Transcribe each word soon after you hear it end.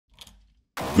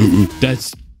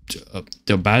That's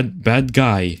the bad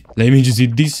guy. Let me just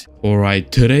eat this.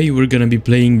 Alright, today we're gonna be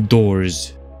playing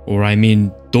doors. Or I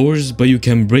mean doors, but you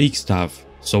can break stuff.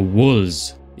 So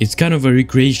walls. It's kind of a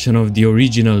recreation of the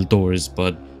original doors,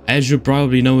 but as you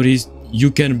probably noticed,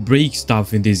 you can break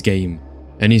stuff in this game.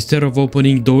 And instead of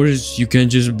opening doors, you can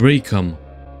just break them.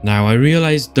 Now I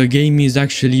realized the game is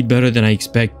actually better than I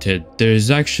expected. There's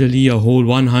actually a whole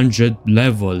 100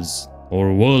 levels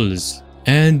or walls.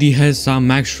 And it has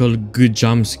some actual good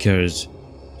jump scares.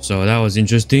 So that was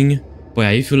interesting. But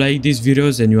yeah, if you like these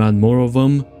videos and you want more of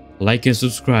them, like and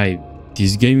subscribe.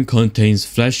 This game contains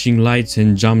flashing lights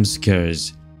and jump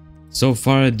scares. So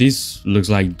far this looks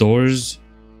like doors.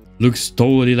 Looks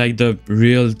totally like the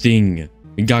real thing.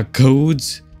 We got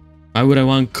codes. Why would I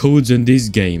want codes in this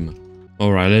game?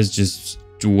 Alright, let's just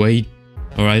wait.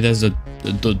 Alright, that's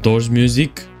the doors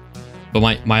music. But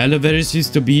my elevator seems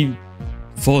to be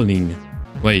falling.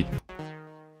 Wait.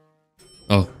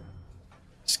 Oh.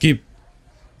 Skip.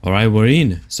 Alright, we're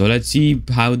in. So let's see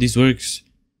how this works.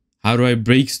 How do I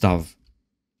break stuff?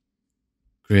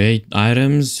 Create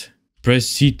items. Press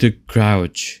C to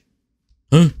crouch.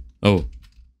 Huh? Oh.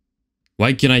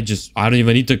 Why can't I just... I don't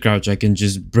even need to crouch. I can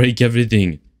just break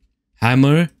everything.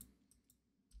 Hammer.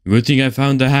 Good thing I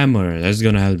found the hammer. That's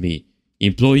gonna help me.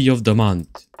 Employee of the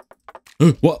month.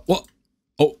 What? What?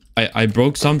 Oh, I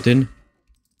broke something.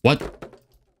 What?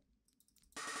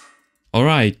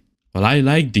 Alright. Well, I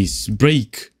like this.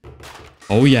 Break.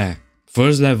 Oh yeah.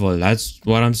 First level. That's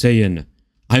what I'm saying.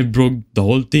 I broke the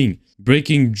whole thing.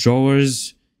 Breaking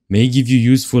drawers may give you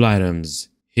useful items.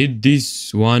 Hit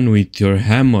this one with your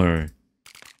hammer.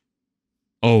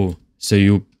 Oh, so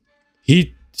you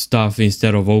hit stuff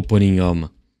instead of opening them.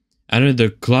 Enter the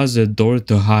closet door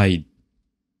to hide.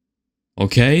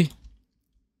 Okay.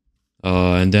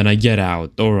 And then I get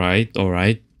out. Alright,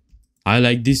 alright. I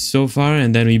like this so far,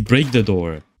 and then we break the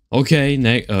door. Okay,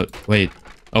 wait.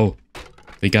 Oh,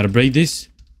 we gotta break this?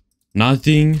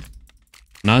 Nothing.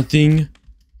 Nothing.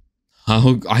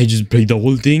 How I just break the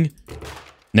whole thing?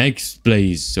 Next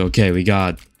place. Okay, we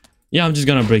got... Yeah, I'm just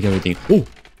gonna break everything. Oh,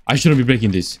 I shouldn't be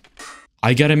breaking this.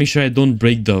 I gotta make sure I don't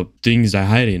break the things I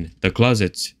hide in. The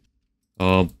closets.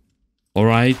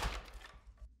 Alright.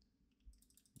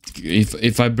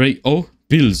 If I break... Oh,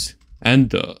 pills.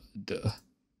 And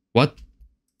what?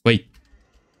 Wait.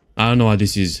 I don't know what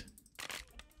this is.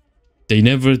 They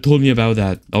never told me about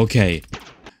that. Okay.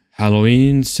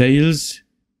 Halloween sales.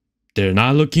 They're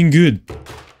not looking good.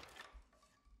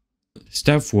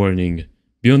 Staff warning.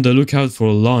 Be on the lookout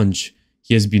for lunch.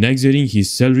 He has been exiting his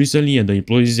cell recently and the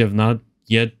employees have not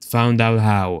yet found out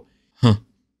how. Huh.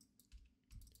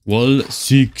 Wall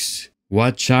 6.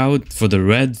 Watch out for the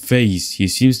red face. He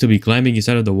seems to be climbing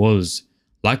inside of the walls.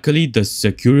 Luckily, the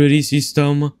security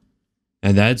system...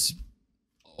 And that's...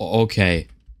 Okay.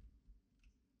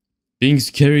 Being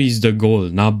scary is the goal,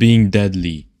 not being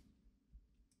deadly.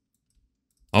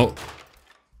 Oh.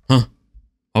 Huh.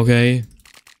 Okay.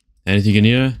 Anything in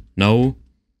here? No.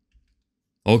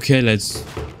 Okay, let's...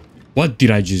 What did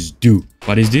I just do?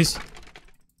 What is this?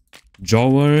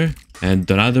 Drawer. And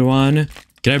another one.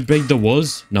 Can I break the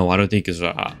walls? No, I don't think it's...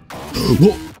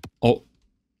 Oh.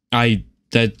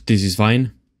 This is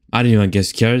fine. I didn't even get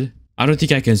scared. I don't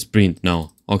think I can sprint.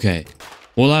 No. Okay.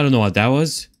 Well, I don't know what that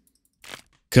was.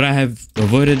 Could I have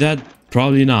avoided that?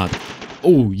 Probably not.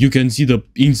 Oh, you can see the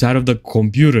inside of the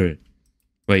computer.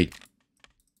 Wait.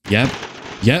 Yep.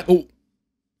 Yeah. Oh.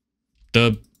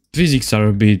 The physics are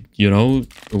a bit,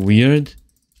 weird.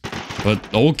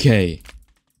 But okay.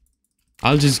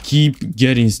 I'll just keep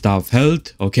getting stuff.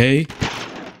 Health, okay.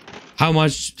 How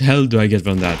much health do I get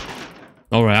from that?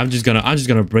 Alright, I'm just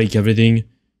gonna break everything.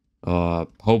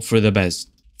 Hope for the best.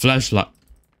 Flashlight.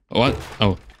 What?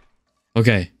 Oh.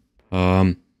 Okay.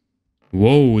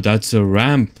 Whoa, that's a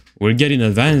ramp. We're getting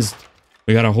advanced.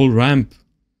 We got a whole ramp.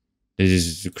 This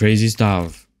is crazy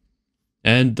stuff.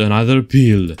 And another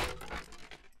pill.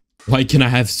 Why can I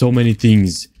have so many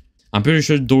things? I'm pretty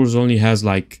sure doors only has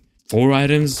like 4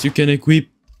 items you can equip.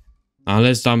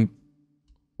 Unless I'm...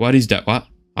 What is that? What?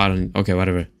 I don't... Okay,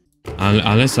 whatever.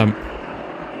 Unless I'm...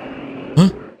 Huh?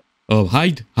 Oh,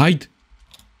 hide. Hide.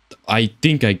 I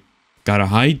think I gotta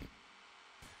hide.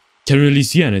 Can't really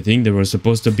see anything. There was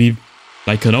supposed to be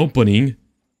like an opening.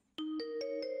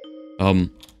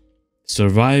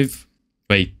 Survive.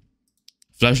 Wait.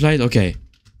 Flashlight? Okay.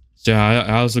 So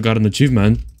I also got an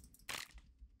achievement.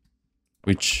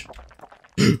 Which...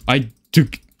 I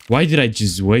took... Why did I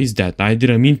just waste that? I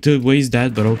didn't mean to waste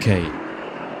that, but okay.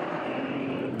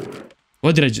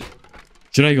 What did I just...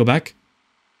 Should I go back?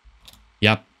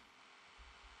 Yep.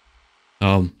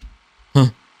 Huh.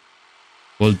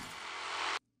 Well,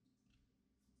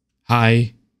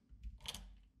 Hi.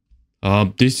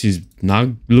 This is not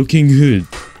looking good.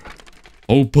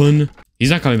 Open. He's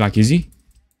not coming back, is he?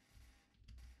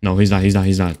 No, he's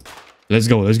not. Let's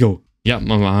go. Yeah,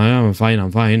 I'm fine.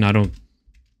 I don't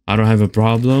have a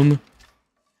problem.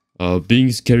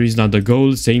 Being scary is not the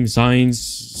goal. Same signs,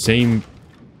 same.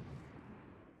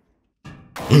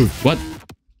 What?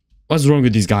 What's wrong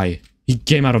with this guy? He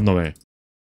came out of nowhere.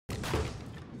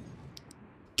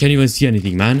 Can't even see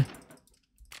anything, man.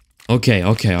 Okay.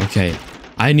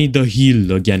 I need the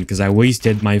heal again because I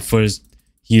wasted my first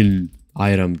heal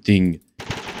item thing.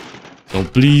 So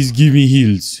please give me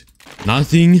heals.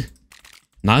 Nothing.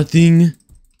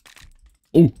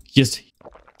 Oh, yes.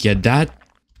 Get that.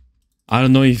 I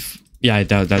don't know if... Yeah,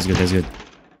 that's good.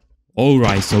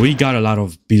 Alright, so we got a lot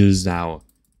of pills now.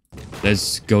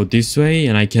 Let's go this way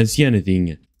and I can't see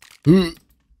anything.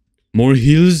 More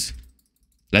heals.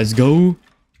 Let's go.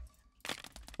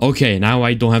 Okay, now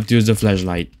I don't have to use the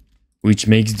flashlight, which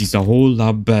makes this a whole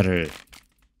lot better.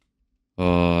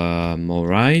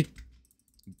 Alright.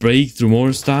 Break through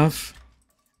more stuff.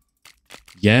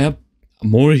 Yep.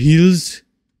 More heals.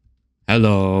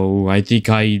 Hello. I think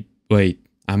wait.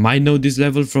 I might know this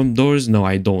level from doors. No,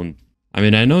 I don't. I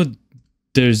mean, I know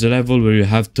there's a level where you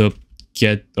have to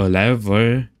get a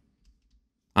lever.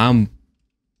 I'm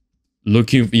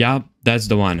looking. Yeah, that's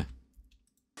the one.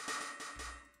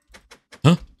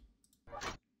 Huh?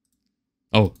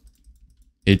 Oh.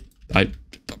 I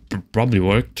probably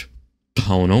worked. I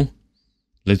don't know.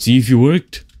 Let's see if it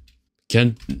worked.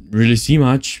 Can't really see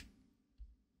much.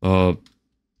 Yeah,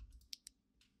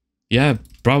 it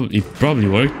probably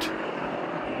worked.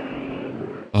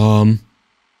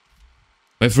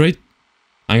 Wait for it.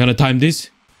 I'm gonna time this.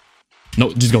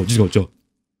 No, just go.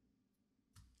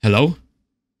 Hello?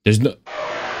 There's no...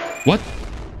 What?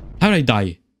 How did I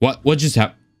die? What just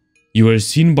happened? You were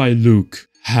seen by Luke.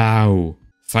 How?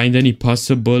 Find any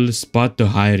possible spot to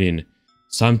hide in.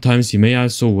 Sometimes he may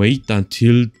also wait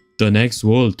until the next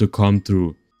wall to come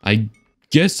through. I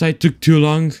guess I took too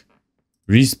long.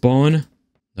 Respawn.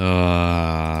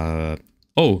 Oh.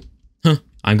 Huh.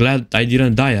 I'm glad I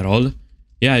didn't die at all.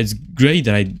 Yeah, it's great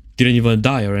that I didn't even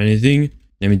die or anything.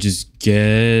 Let me just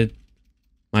get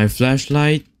my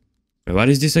flashlight. Wait, what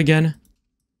is this again?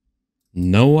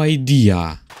 No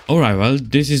idea. Alright, well,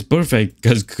 this is perfect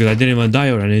because I didn't even die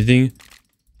or anything.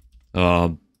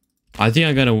 I think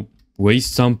I'm gonna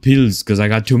waste some pills because I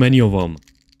got too many of them.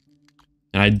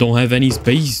 And I don't have any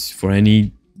space for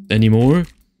any anymore.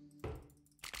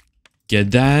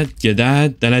 Get that.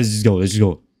 Then let's just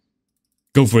go.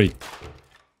 Go for it.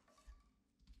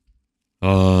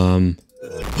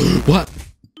 What?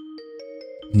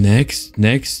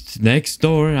 Next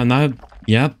door. I'm not...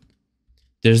 Yep.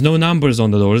 There's no numbers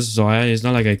on the doors, so it's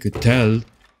not like I could tell if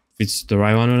it's the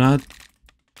right one or not.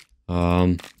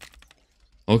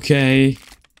 Okay.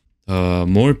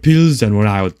 More pills and we're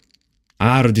out. I'm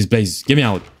out of this place. Get me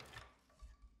out.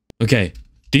 Okay.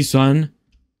 This one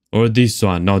or this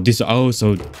one. No, this... Oh,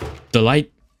 so the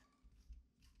light...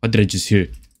 What did I just hear?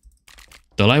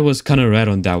 The light was kind of red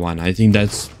on that one. I think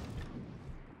that's...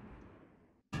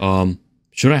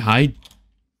 Should I hide?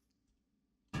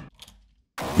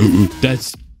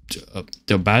 That's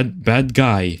the bad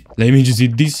guy. Let me just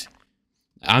eat this.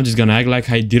 I'm just gonna act like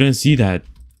I didn't see that.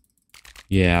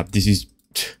 Yeah, this is...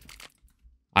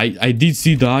 I did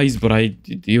see the eyes, but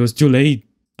it was too late.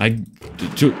 Right,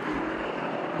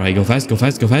 go fast.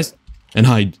 And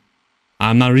hide.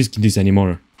 I'm not risking this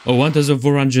anymore. Oh,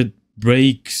 1400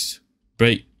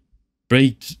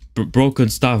 broken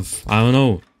stuff. I don't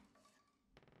know.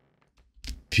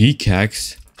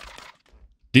 Pickaxe.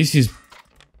 This is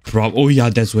oh yeah,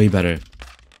 that's way better.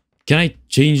 Can I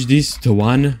change this to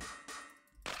 1?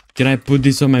 Can I put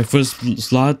this on my first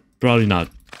slot? Probably not.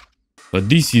 But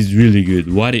this is really good.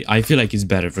 I feel like it's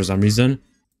better for some reason.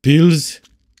 Pills.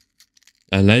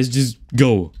 And let's just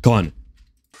go. Come on.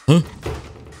 Huh?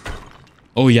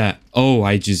 Oh yeah. Oh,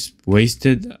 I just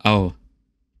wasted. Oh.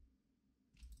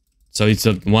 So it's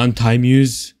a one-time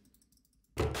use.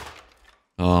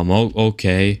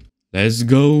 Okay. Let's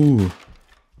go.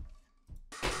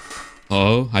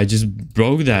 Oh, I just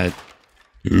broke that.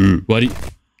 What?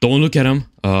 Don't look at him.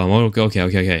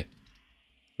 Okay.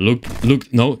 Look.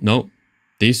 No.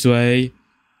 This way.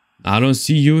 I don't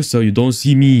see you, so you don't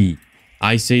see me.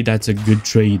 I say that's a good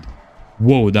trade.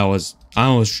 Whoa,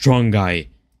 I'm a strong guy.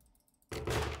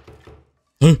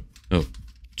 Huh? Oh.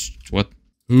 What?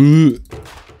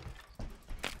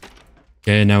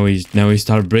 Okay, now we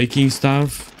start breaking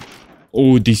stuff.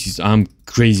 Oh, I'm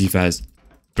crazy fast.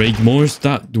 Break more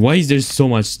stuff. Why is there so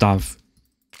much stuff?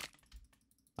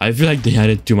 I feel like they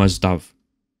added too much stuff.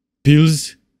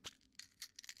 Pills.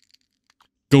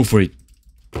 Go for it.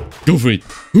 Go for it.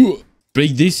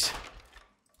 Break this.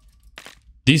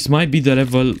 This might be the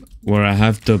level where I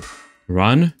have to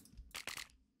run.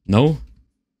 No?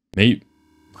 Maybe.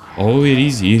 Oh, it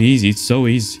is. It is. It's so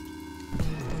easy.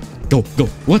 Go. Go.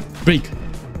 What? Break.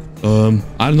 I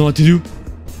don't know what to do.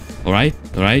 Alright.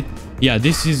 Alright. Yeah,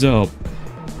 this is I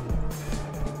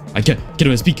can't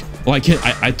even speak. Oh, I can't.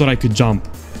 I thought I could jump.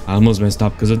 I almost messed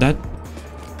up because of that.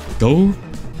 Go.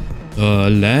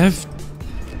 Left.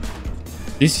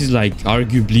 This is like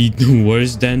arguably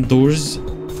worse than Doors.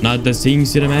 Not the same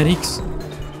cinematics.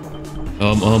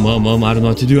 I don't know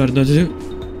what to do. I don't know what to do.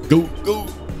 Go. Go.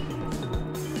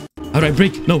 Alright,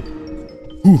 break. No.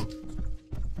 Whew.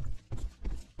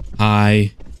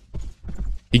 Hi.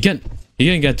 He can't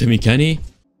get to me, can he?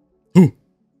 Whew.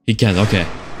 He can't. Okay.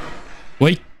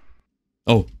 Wait.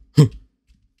 Oh.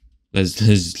 I'm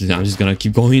just gonna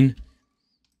keep going.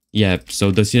 Yeah,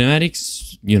 so the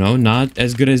cinematics, you know, not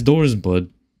as good as Doors, but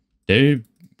they're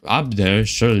up there,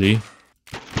 surely.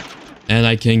 And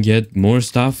I can get more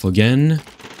stuff again.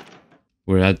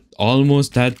 We're at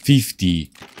almost at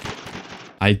 50.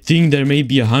 I think there may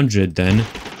be 100 then.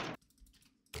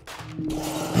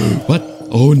 What?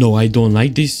 Oh no, I don't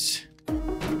like this.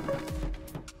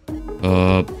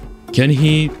 Can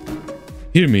he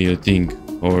hear me, you think?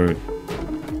 Or...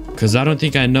 Because I don't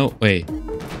think I know... Wait.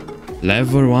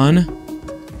 Lever 1.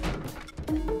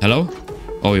 Hello?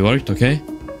 Oh, it worked, okay.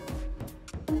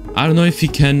 I don't know if he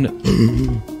can...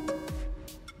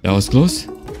 That was close.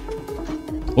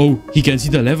 Oh, he can see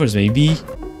the levers, maybe.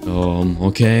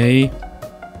 Okay.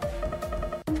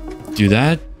 Do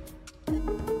that.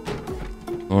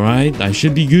 Alright, I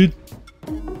should be good.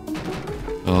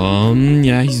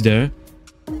 Yeah, he's there.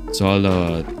 So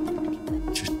I'll,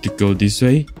 to go this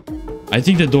way. I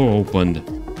think the door opened.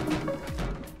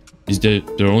 Is there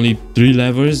are only 3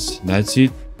 levers? That's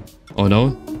it? Oh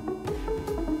no.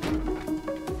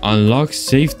 Unlock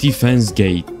safety fence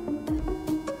gate.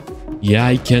 Yeah,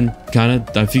 I can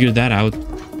I figured that out.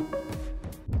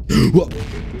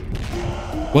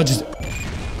 What just...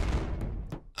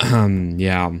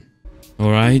 yeah.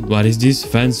 Alright, what is this?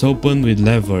 Fence open with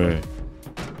lever.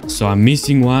 So I'm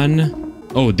missing one.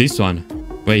 Oh, this one.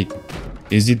 Wait,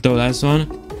 is it the last one?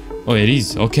 Oh, it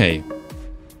is. Okay.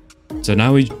 So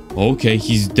now we... Okay,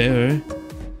 he's there.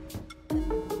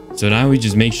 So now we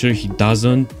just make sure he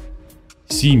doesn't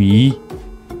see me.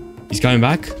 He's coming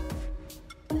back.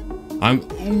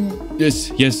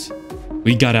 Yes, yes.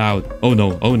 We got out. Oh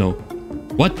no, oh no.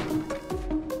 What?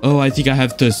 Oh, I think I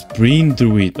have to sprint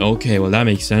through it. Okay, well that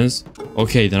makes sense.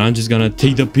 Okay, then I'm just gonna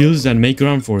take the pills and make a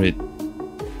run for it.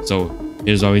 So,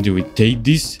 here's what we do. We take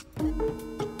this.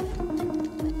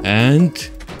 And...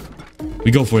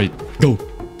 we go for it. Go.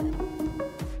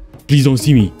 Please don't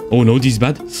see me. Oh no, this is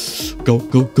bad. Go,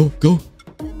 go, go, go.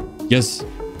 Yes,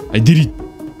 I did it.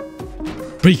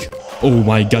 Break. Oh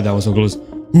my god, that was so close.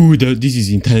 Ooh, this is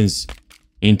intense.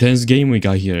 Intense game we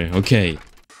got here. Okay,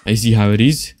 I see how it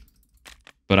is.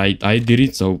 But I did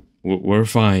it, so we're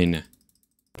fine.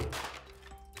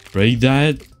 Break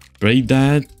that. Break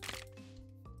that.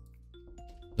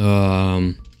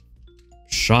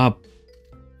 Shop.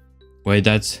 Wait,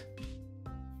 that's...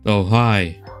 Oh,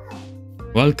 hi.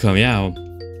 Welcome, yeah.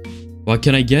 What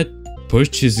can I get?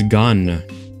 Purchase gun.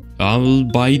 I'll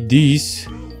buy this.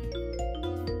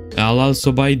 I'll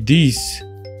also buy this.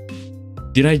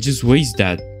 Did I just waste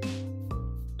that?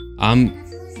 I'm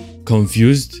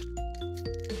confused.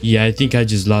 Yeah, I think I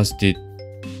just lost it.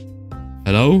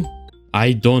 Hello?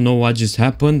 I don't know what just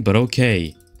happened, but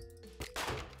okay.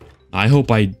 I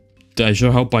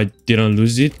sure hope I didn't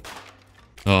lose it.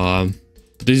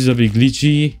 This is a bit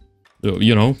glitchy.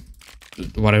 You know,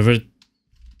 whatever.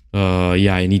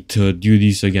 Yeah, I need to do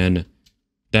this again.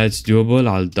 That's doable.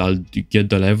 I'll get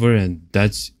the lever, and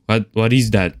that's... What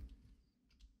is that?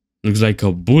 Looks like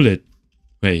a bullet.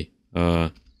 Wait,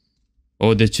 oh,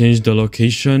 they changed the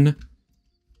location.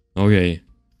 Okay.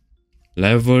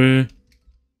 Lever.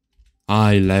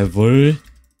 Lever.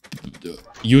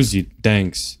 Use it,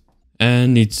 thanks.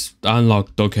 And it's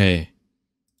unlocked, okay.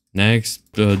 Next,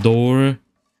 door.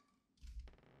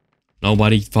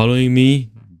 Nobody following me,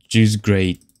 which is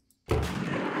great.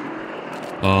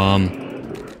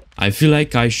 I feel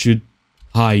like I should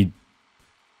hide.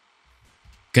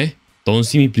 Okay, don't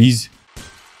see me, please.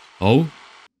 Oh.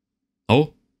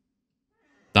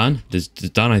 Done. That's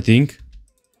done, I think.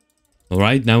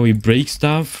 Alright, now we break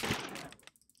stuff.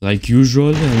 Like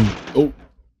usual, and...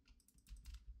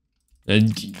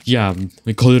 And yeah,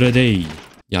 we call it a day.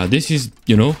 Yeah, this is,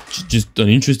 you know, just an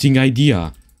interesting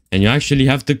idea. And you actually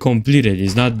have to complete it.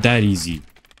 It's not that easy.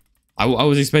 I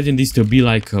was expecting this to be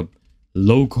like a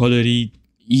low quality,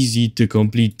 easy to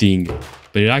complete thing,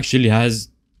 but it actually has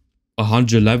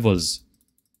 100 levels.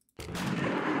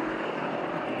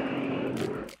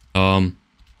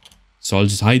 So I'll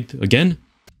just hide again.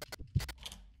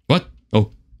 What?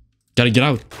 Oh, gotta get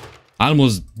out. I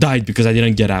almost died because I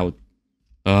didn't get out.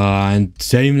 And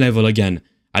same level again.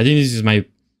 I think this is my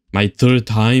third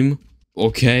time.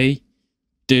 Okay,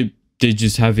 they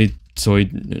just have it so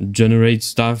it generates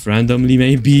stuff randomly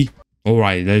maybe. All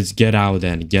right, let's get out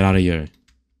then. Get out of here.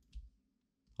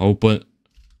 Open.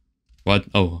 What?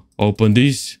 Oh, open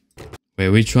this. Wait,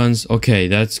 which ones? Okay,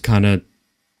 that's kind of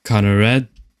red.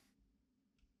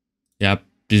 Yep,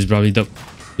 this is probably the...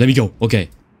 Let me go. Okay.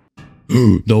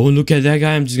 Don't look at that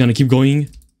guy. I'm just gonna keep going.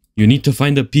 You need to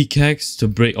find the pickaxe to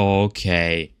break...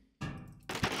 Okay.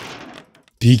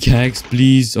 Pickaxe,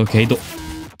 please. Okay, don't...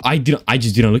 I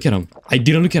just didn't look at him. I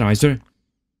didn't look at him, I swear.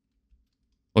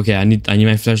 Okay, I need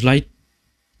my flashlight.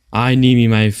 I need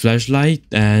my flashlight,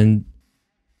 and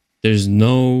there's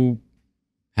no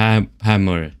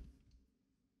hammer.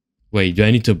 Wait, do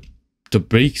I need to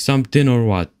break something or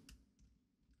what?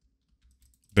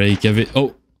 Break every...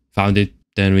 Oh, found it.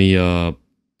 Then we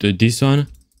do this one.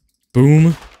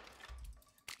 Boom.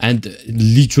 And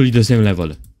literally the same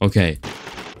level. Okay.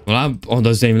 Well, I'm on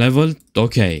the same level.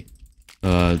 Okay.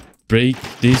 Break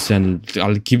this and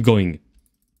I'll keep going.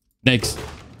 Next.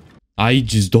 I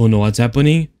just don't know what's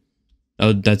happening.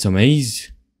 Oh, that's a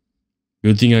maze.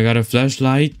 You think I got a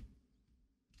flashlight?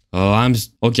 Oh,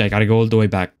 okay, I gotta go all the way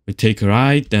back. We take a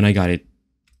right, then I got it.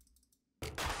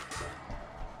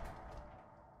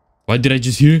 What did I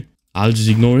just hear? I'll just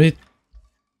ignore it.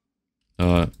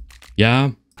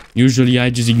 Yeah. Usually I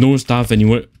just ignore stuff and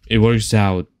it works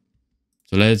out.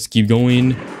 So let's keep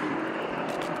going.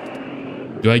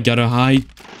 Do I gotta hide?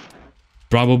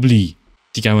 Probably.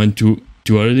 Think I went too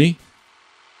early.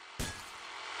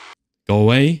 Go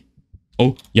away.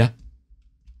 Oh, yeah.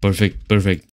 Perfect,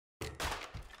 perfect.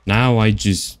 Now I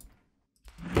just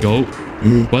go.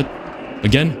 What?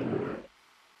 Again?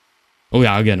 Oh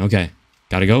yeah, again. Okay.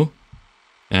 Gotta go.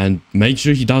 And make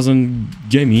sure he doesn't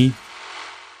get me.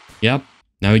 Yep.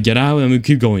 Now we get out and we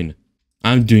keep going.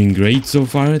 I'm doing great so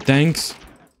far. Thanks.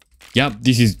 Yep.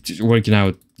 This is working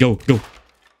out. Go, go.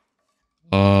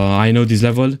 I know this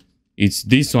level. It's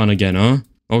this one again, huh?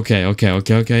 Okay, okay,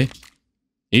 okay, okay.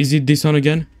 Is it this one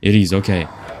again? It is. Okay.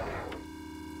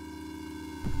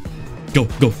 Go,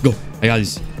 go, go. I got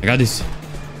this. I got this.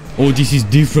 Oh, this is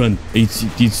different. It's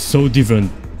so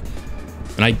different.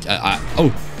 And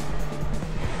oh.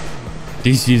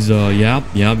 This is, yeah,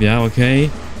 okay.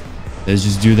 Let's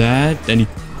just do that. And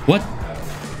what?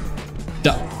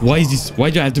 Why is this?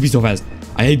 Why do I have to be so fast?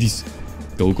 I hate this.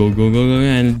 Go, go, go, go, go.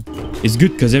 And it's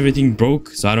good because everything broke,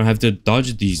 so I don't have to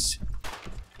dodge these.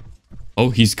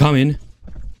 Oh, he's coming.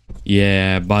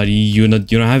 Yeah, buddy, you don't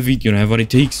have it. You don't have what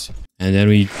it takes. And then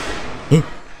we...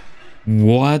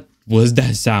 What was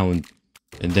that sound?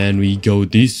 And then we go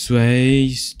this way.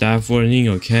 Staff warning,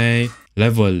 okay.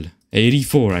 Level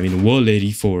 84. I mean, world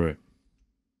 84.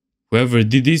 Whoever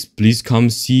did this, please come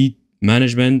see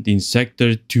management in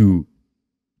sector 2.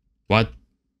 What?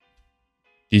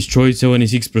 Destroyed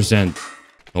 76%.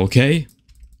 Okay.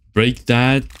 Break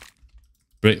that.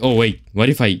 Break. Oh wait. What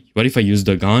if I use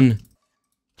the gun?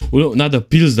 Oh no, not the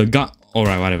pills, the gun.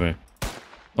 Alright, whatever.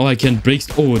 Oh, I can break.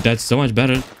 Oh, that's so much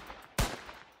better.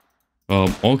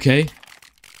 Okay.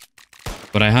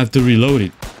 But I have to reload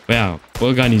it. Wow.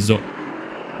 What gun is...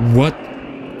 What?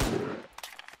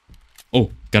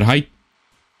 Oh, gotta hide.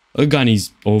 A gun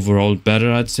is overall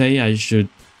better, I'd say. I should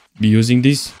be using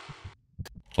this.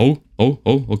 Oh,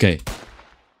 okay.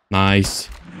 Nice.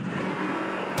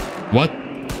 What?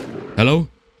 Hello?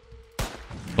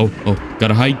 Oh,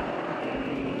 gotta hide.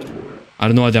 I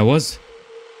don't know what that was.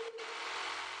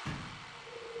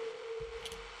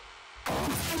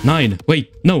 9.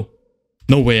 Wait, no.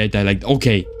 No way I died like...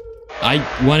 Okay. I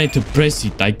wanted to press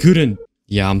it. I couldn't.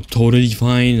 Yeah, I'm totally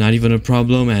fine. Not even a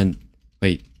problem. And...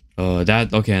 Wait.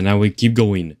 That... Okay, now we keep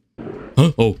going.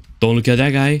 Huh? Oh, don't look at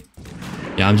that guy.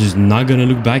 Yeah, I'm just not gonna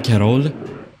look back at all.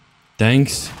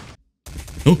 Thanks.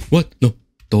 Oh, what? No.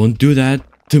 Don't do that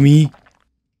to me.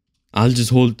 I'll just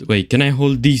hold... Wait, can I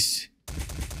hold this?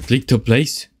 Click to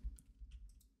place?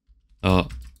 I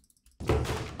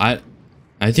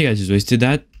think I just wasted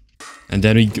that. And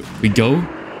then we go.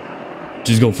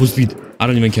 Just go full speed. I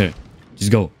don't even care. Just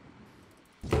go.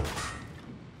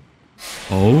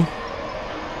 Oh.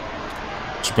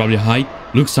 Should probably hide.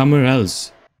 Look somewhere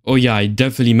else. Oh yeah, I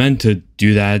definitely meant to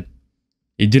do that.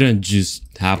 It didn't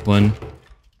just happen.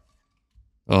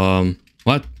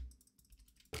 What?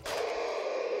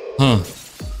 Huh.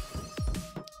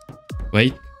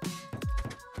 Wait.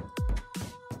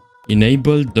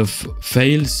 Enable the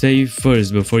fail save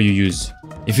first before you use.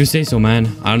 If you say so, man.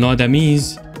 I don't know what that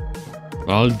means.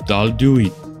 I'll do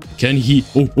it. Can he?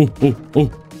 Oh.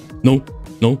 No.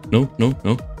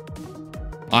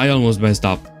 I almost messed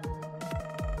up.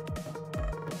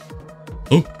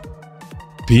 Oh.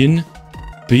 Pin.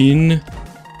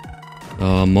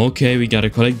 Okay, we gotta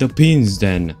collect the pins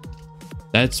then.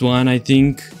 That's one, I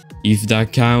think. If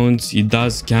that counts, it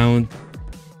does count.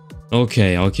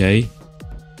 Okay.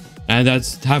 And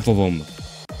that's half of them.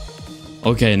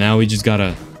 Okay, now we just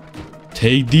gotta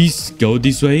take this, go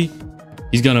this way.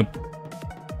 He's gonna...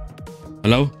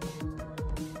 Hello?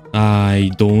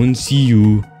 I don't see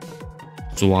you.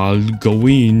 So I'll go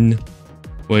in.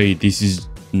 Wait, this is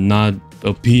not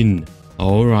a pin.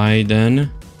 Alright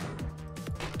then.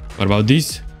 What about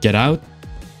this? Get out?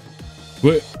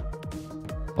 Wait.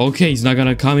 Okay, he's not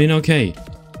gonna come in. Okay.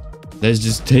 Let's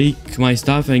just take my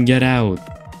stuff and get out.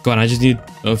 Go on, I just need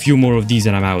a few more of these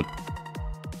and I'm out.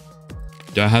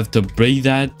 Do I have to break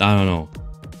that? I don't know.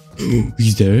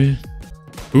 He's there.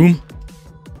 Boom.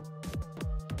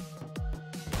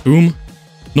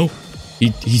 No.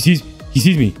 He sees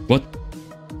me. What?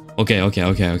 Okay.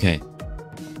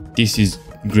 This is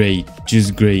great.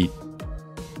 Just great.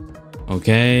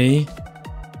 Okay.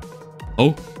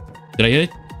 Oh, did I get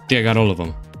it? I think I got all of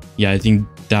them. Yeah, I think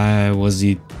that was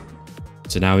it.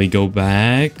 So now we go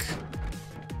back.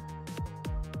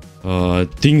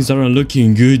 Things aren't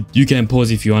looking good. You can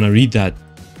pause if you want to read that.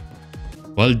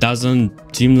 Well, it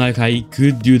doesn't seem like I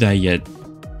could do that yet.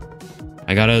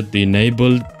 I gotta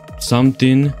enable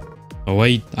something. Oh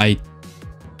wait, I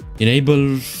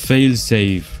enable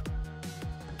failsafe.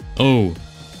 Oh,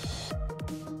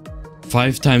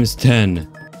 5 times 10,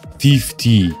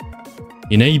 50.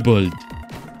 Enabled.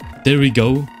 There we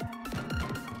go.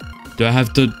 Do I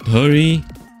have to hurry?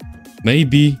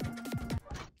 Maybe.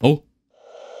 Oh,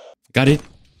 got it.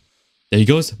 There he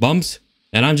goes. Bumps.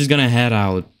 And I'm just gonna head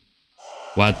out.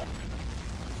 What?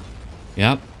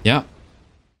 Yep.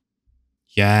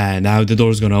 Yeah, now the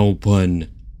door's gonna open.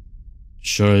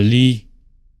 Surely.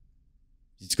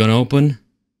 It's gonna open.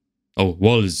 Oh,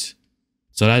 walls.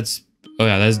 So that's... Oh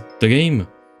yeah, that's the game.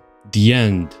 The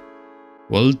end.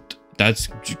 Well, that's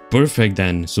perfect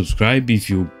then. Subscribe if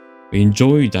you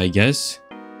enjoyed, I guess.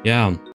 Yeah.